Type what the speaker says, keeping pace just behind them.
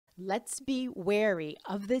let's be wary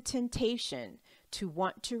of the temptation to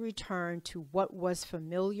want to return to what was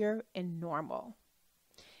familiar and normal.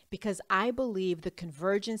 Because I believe the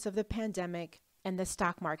convergence of the pandemic and the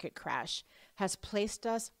stock market crash has placed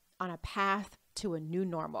us on a path to a new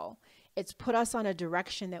normal. It's put us on a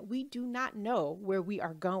direction that we do not know where we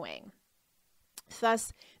are going.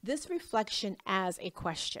 Thus, this reflection as a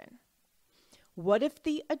question. What if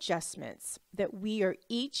the adjustments that we are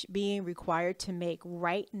each being required to make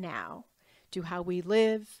right now to how we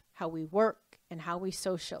live, how we work, and how we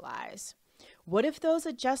socialize? What if those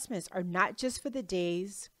adjustments are not just for the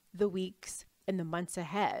days, the weeks, and the months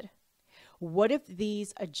ahead? What if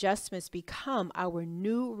these adjustments become our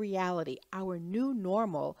new reality, our new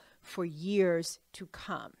normal for years to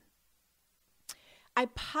come? I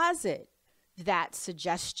posit that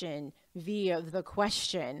suggestion via the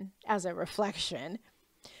question as a reflection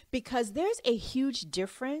because there's a huge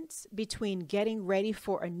difference between getting ready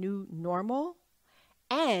for a new normal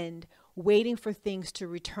and waiting for things to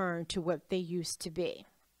return to what they used to be.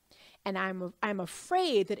 And I'm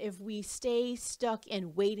afraid that if we stay stuck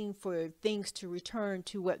in waiting for things to return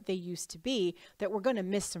to what they used to be, that we're going to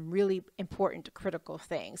miss some really important, critical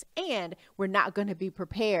things. And we're not going to be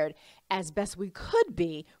prepared as best we could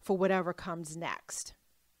be for whatever comes next.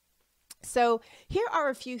 So here are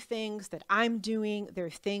a few things that I'm doing. There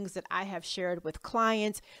are things that I have shared with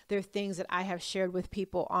clients. There are things that I have shared with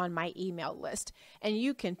people on my email list. And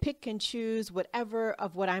you can pick and choose whatever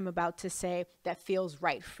of what I'm about to say that feels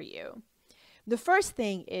right for you. The first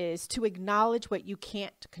thing is to acknowledge what you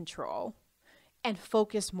can't control and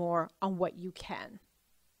focus more on what you can.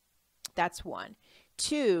 That's one.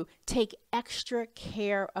 Two, take extra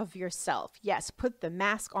care of yourself. Yes, put the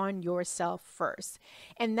mask on yourself first.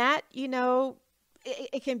 And that,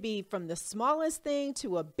 it can be from the smallest thing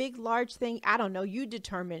to a big, large thing. I don't know. You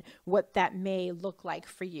determine what that may look like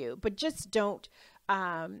for you. But just don't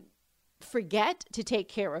forget to take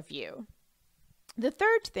care of you. The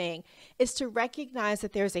third thing is to recognize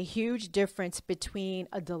that there's a huge difference between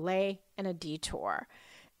a delay and a detour.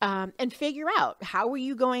 And figure out, how are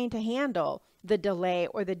you going to handle the delay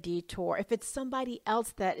or the detour if it's somebody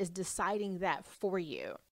else that is deciding that for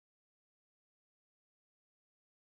you?